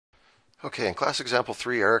Okay, in class example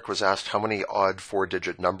 3, Eric was asked how many odd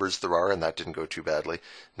 4-digit numbers there are, and that didn't go too badly.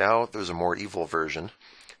 Now there's a more evil version.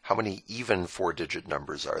 How many even 4-digit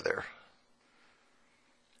numbers are there?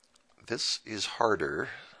 This is harder,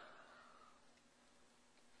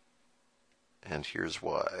 and here's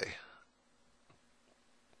why.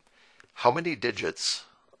 How many digits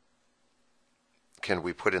can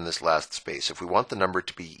we put in this last space? If we want the number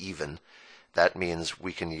to be even, that means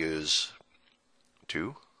we can use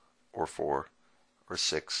 2 or 4 or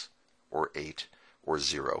 6 or 8 or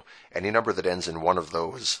 0. Any number that ends in one of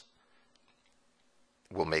those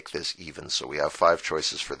will make this even. So we have 5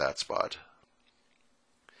 choices for that spot.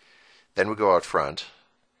 Then we go out front.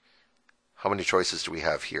 How many choices do we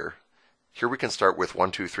have here? Here we can start with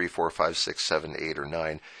 1, 2, 3, 4, 5, 6, 7, 8, or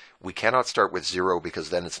 9. We cannot start with 0 because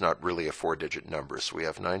then it's not really a 4-digit number. So we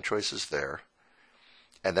have 9 choices there.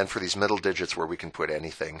 And then for these middle digits where we can put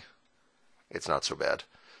anything, it's not so bad.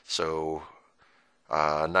 So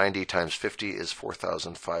 90 times 50 is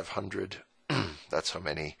 4,500. That's how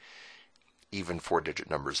many even 4-digit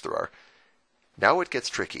numbers there are. Now it gets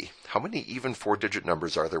tricky. How many even 4-digit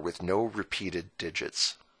numbers are there with no repeated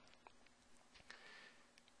digits?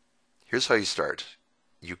 Here's how you start.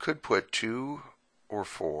 You could put 2 or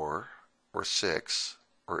 4 or 6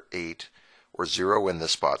 or 8 or 0 in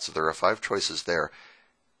this spot. So there are 5 choices there.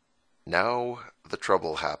 Now the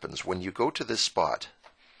trouble happens. When you go to this spot,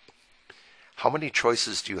 how many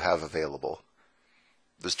choices do you have available?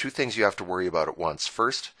 There's 2 things you have to worry about at once.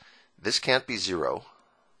 First, this can't be 0.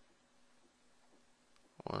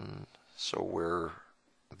 So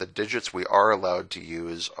the digits we are allowed to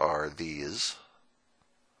use are these.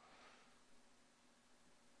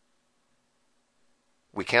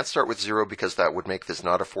 We can't start with 0 because that would make this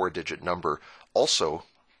not a 4-digit number. Also,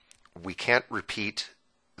 we can't repeat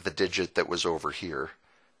the digit that was over here.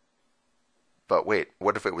 But wait,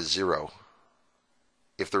 what if it was 0?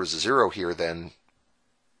 If there was a 0 here, then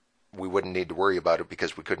we wouldn't need to worry about it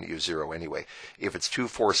because we couldn't use 0 anyway. If it's 2,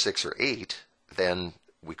 4, 6, or 8, then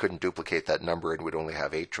we couldn't duplicate that number and we'd only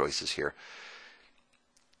have 8 choices here.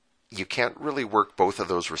 You can't really work both of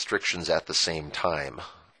those restrictions at the same time.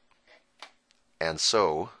 And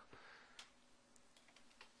so,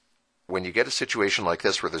 when you get a situation like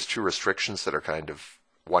this where there's 2 restrictions that are kind of,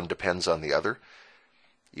 one depends on the other,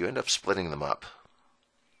 you end up splitting them up.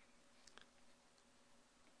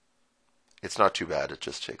 It's not too bad, it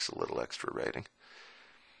just takes a little extra writing.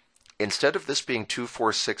 Instead of this being 2,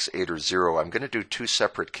 4, 6, 8, or 0, I'm going to do 2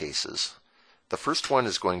 separate cases. The first one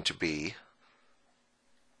is going to be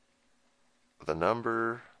the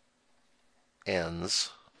number ends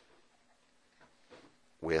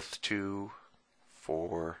with 2,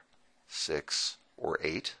 4, 6, or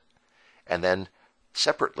 8. And then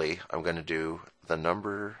separately, I'm going to do the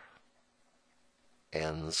number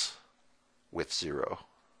ends with 0.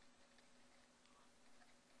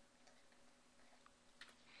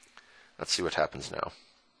 Let's see what happens now.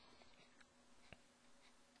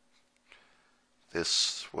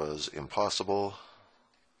 This was impossible.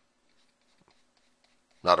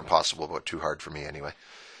 Not impossible, but too hard for me anyway.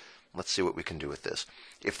 Let's see what we can do with this.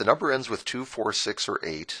 If the number ends with 2, 4, 6, or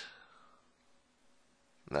 8,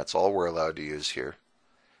 and that's all we're allowed to use here,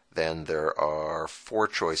 then there are 4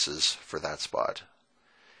 choices for that spot.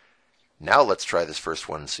 Now let's try this first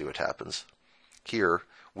one and see what happens. Here,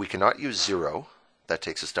 we cannot use 0. That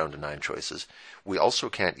takes us down to 9 choices. We also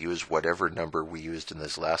can't use whatever number we used in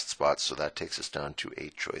this last spot, so that takes us down to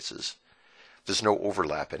 8 choices. There's no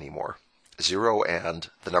overlap anymore. 0 and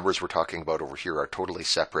the numbers we're talking about over here are totally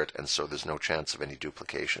separate, and so there's no chance of any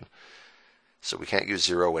duplication. So we can't use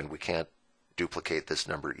 0 and we can't duplicate this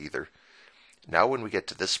number either. Now when we get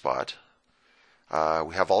to this spot,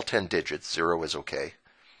 we have all 10 digits. 0 is okay.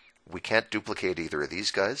 We can't duplicate either of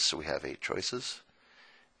these guys, so we have 8 choices.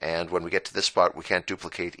 And when we get to this spot, we can't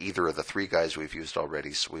duplicate either of the 3 guys we've used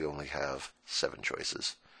already, so we only have 7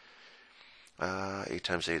 choices. 8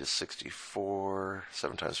 times 8 is 64.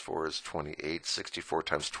 7 times 4 is 28. 64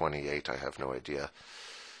 times 28, I have no idea.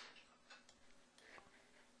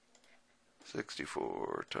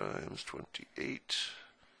 64 times 28,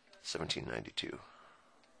 1792.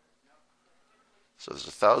 So there's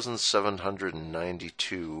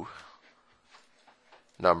 1,792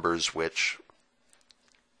 numbers which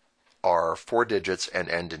are 4 digits and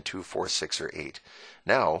end in 2, 4, 6, or 8.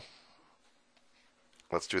 Now,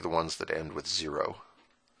 let's do the ones that end with 0.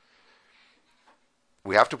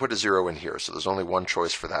 We have to put a 0 in here, so there's only 1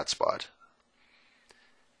 choice for that spot.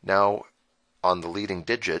 Now, on the leading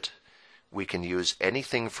digit, we can use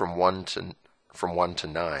anything from 1 to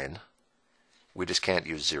 9. We just can't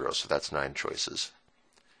use 0, so that's 9 choices.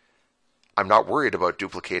 I'm not worried about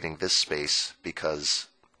duplicating this space because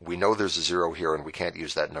we know there's a 0 here and we can't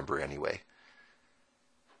use that number anyway.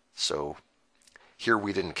 So here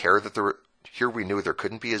we didn't care that here we knew there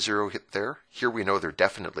couldn't be a 0 there. Here we know there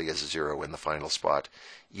definitely is a 0 in the final spot.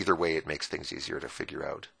 Either way, it makes things easier to figure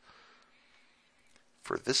out.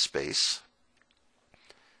 For this space,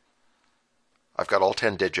 I've got all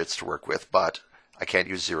 10 digits to work with, but I can't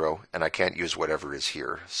use 0 and I can't use whatever is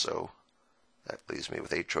here. So that leaves me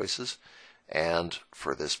with 8 choices. And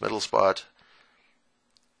for this middle spot,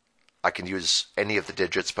 I can use any of the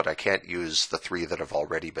digits, but I can't use the 3 that have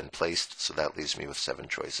already been placed, so that leaves me with 7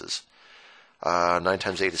 choices. 9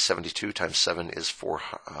 times 8 is 72, times 7 is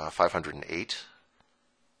 508.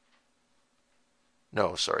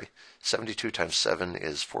 No, sorry. 72 times 7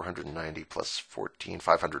 is 490 plus 14,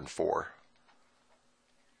 504.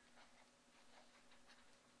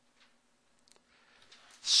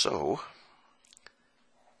 So,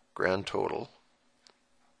 grand total,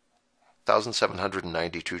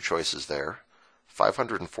 1,792 choices there,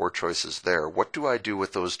 504 choices there. What do I do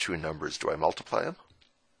with those two numbers? Do I multiply them?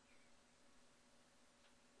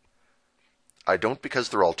 I don't, because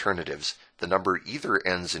they're alternatives. The number either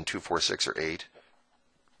ends in 2, 4, 6, or 8,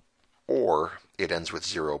 or it ends with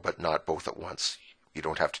 0, but not both at once. You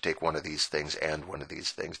don't have to take one of these things and one of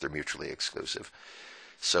these things. They're mutually exclusive.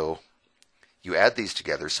 So you add these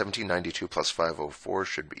together. 1792 plus 504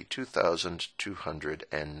 should be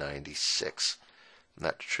 2,296. And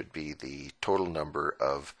that should be the total number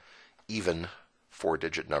of even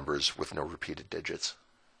 4-digit numbers with no repeated digits.